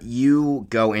you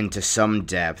go into some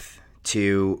depth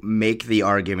to make the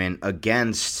argument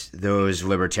against those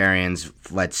libertarians,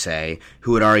 let's say,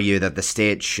 who would argue that the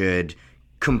state should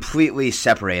completely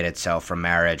separate itself from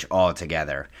marriage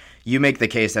altogether. You make the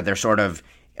case that they're sort of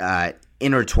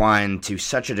intertwined to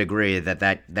such a degree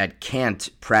that can't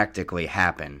practically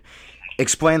happen.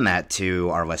 Explain that to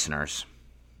our listeners.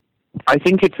 I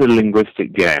think it's a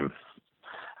linguistic game,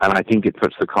 and I think it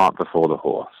puts the cart before the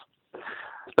horse.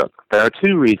 Look, there are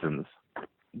two reasons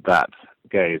that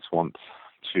gays want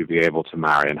to be able to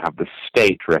marry and have the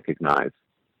state recognize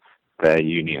their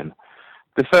union.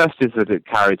 The first is that it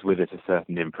carries with it a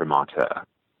certain imprimatur.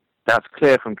 That's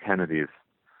clear from Kennedy's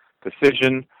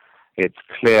decision. It's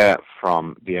clear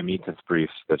from the amicus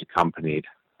briefs that accompanied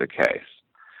the case.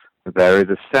 There is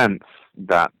a sense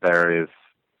that there is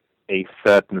a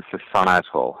certain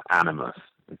societal animus,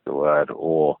 is the word,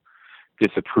 or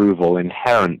disapproval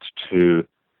inherent to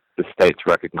the states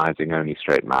recognizing only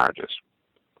straight marriages.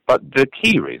 But the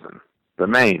key reason, the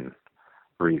main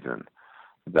reason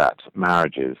that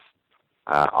marriages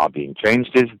are being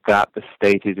changed is that the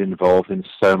state is involved in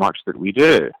so much that we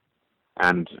do,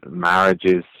 and marriage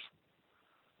is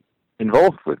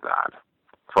involved with that.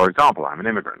 For example, I'm an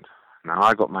immigrant. Now,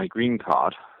 I got my green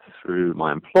card through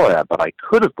my employer, but I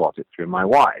could have got it through my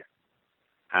wife.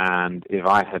 And if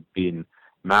I had been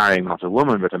marrying not a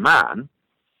woman but a man,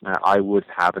 I would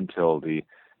have, until the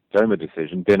DOMA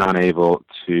decision, been unable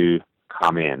to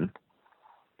come in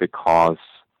because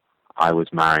I was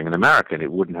marrying an American.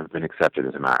 It wouldn't have been accepted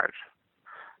as a marriage.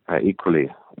 Equally,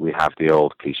 we have the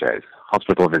old cliches,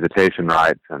 hospital visitation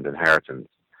rights and inheritance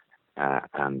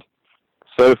and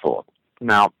so forth.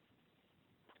 Now,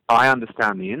 I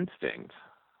understand the instinct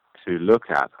to look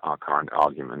at our current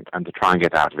argument and to try and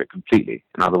get out of it completely.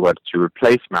 In other words, to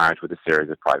replace marriage with a series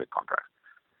of private contracts.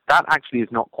 That actually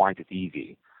is not quite as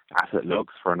easy as it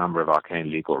looks for a number of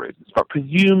arcane legal reasons. But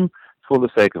presume, for the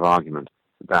sake of argument,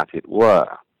 that it were.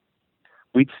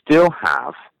 We'd still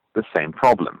have the same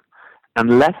problem.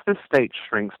 Unless the state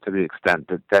shrinks to the extent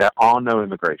that there are no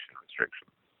immigration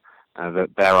restrictions,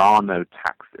 that there are no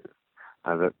taxes,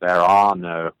 that there are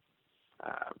no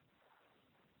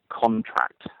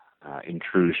contract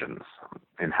intrusions,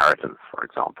 inheritance, for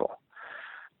example.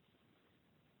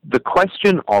 The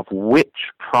question of which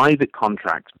private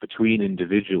contracts between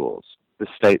individuals the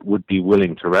state would be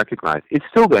willing to recognize is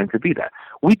still going to be there.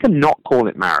 We cannot call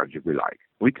it marriage if we like.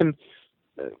 We can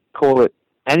call it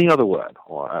any other word,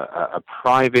 or a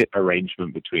private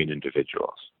arrangement between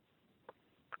individuals.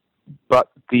 But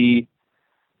the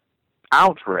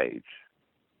outrage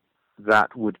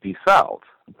that would be felt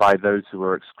by those who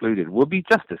are excluded will be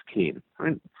just as keen. I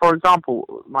mean, for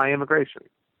example, my immigration.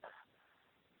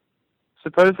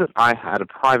 Suppose that I had a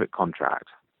private contract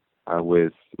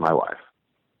with my wife.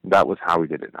 That was how we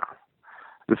did it now.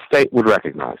 The state would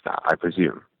recognize that, I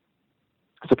presume.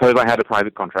 Suppose I had a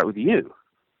private contract with you.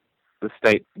 The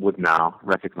state would now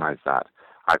recognize that,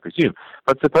 I presume.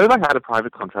 But suppose I had a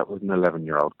private contract with an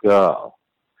 11-year-old girl.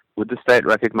 Would the state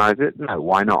recognize it? No,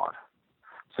 why not?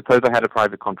 Suppose I had a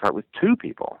private contract with two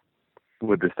people.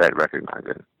 Would the state recognize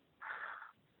it?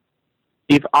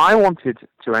 If I wanted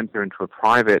to enter into a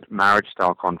private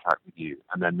marriage-style contract with you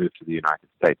and then move to the United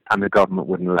States and the government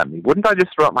wouldn't let me, wouldn't I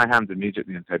just throw up my hands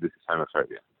immediately and say this is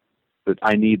homophobia? That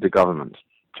I need the government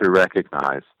to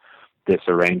recognize this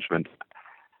arrangement.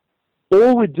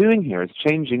 All we're doing here is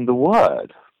changing the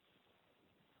word.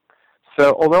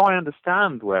 So although I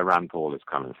understand where Rand Paul is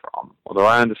coming from, although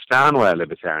I understand where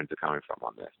libertarians are coming from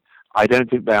on this, I don't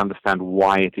think they understand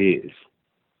why it is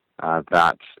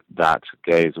that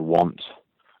gays want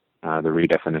the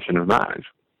redefinition of marriage.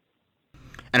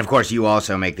 And of course, you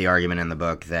also make the argument in the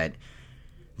book that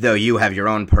though you have your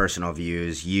own personal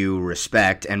views, you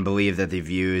respect and believe that the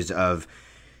views of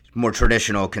more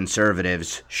traditional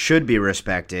conservatives should be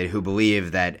respected, who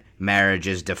believe that marriage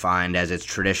is defined as it's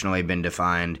traditionally been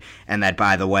defined, and that,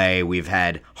 by the way, we've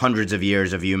had hundreds of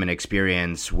years of human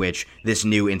experience which this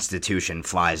new institution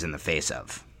flies in the face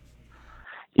of.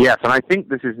 Yes, and I think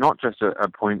this is not just a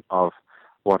point of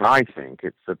what I think,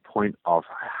 it's a point of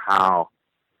how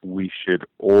we should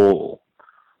all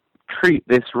treat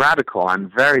this radical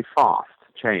and very fast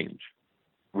change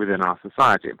within our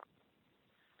society.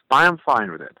 I am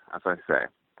fine with it, as I say.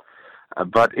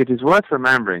 But it is worth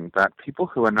remembering that people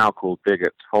who are now called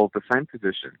bigots hold the same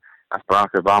position as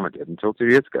Barack Obama did until 2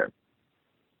 years ago.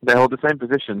 They hold the same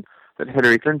position that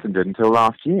Hillary Clinton did until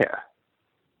last year.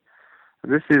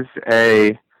 This is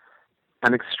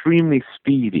an extremely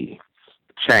speedy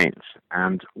change,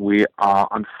 and we are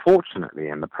unfortunately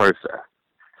in the process,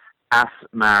 as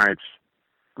marriage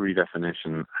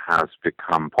redefinition has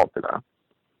become popular,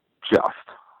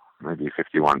 maybe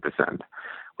 51%.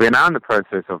 We are now in the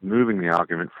process of moving the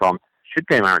argument from should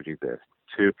gay marriage exist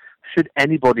to should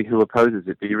anybody who opposes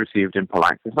it be received in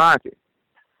polite society.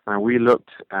 Now, we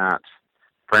looked at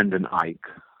Brendan Ike,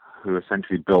 who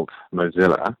essentially built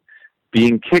Mozilla,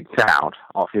 being kicked out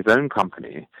of his own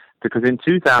company because in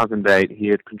 2008 he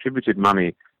had contributed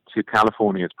money to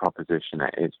California's Proposition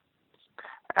 8.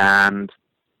 And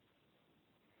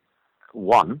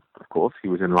one, of course, he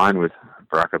was in line with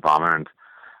Barack Obama and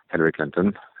Hillary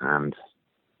Clinton and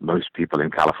most people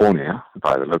in California,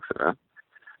 by the looks of it.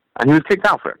 And he was kicked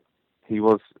out for it. He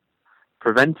was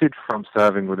prevented from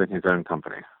serving within his own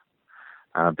company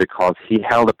because he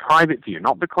held a private view,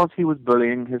 not because he was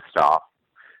bullying his staff,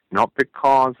 not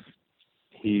because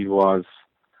he was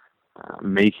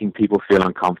making people feel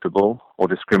uncomfortable or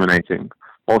discriminating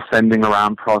or sending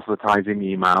around proselytizing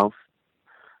emails,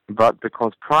 but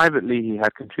because privately he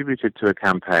had contributed to a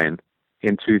campaign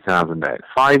in 2008.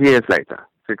 5 years later,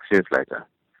 6 years later,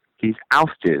 he's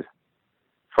ousted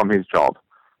from his job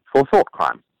for thought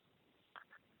crime.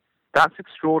 That's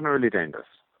extraordinarily dangerous.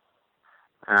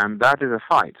 And that is a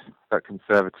fight that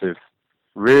conservatives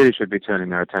really should be turning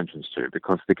their attentions to,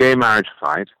 because the gay marriage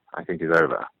fight, I think, is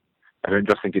over. I don't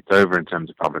just think it's over in terms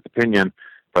of public opinion,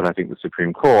 but I think the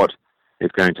Supreme Court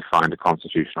is going to find a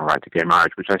constitutional right to gay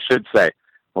marriage, which I should say,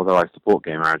 although I support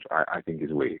gay marriage, I think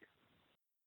is weak.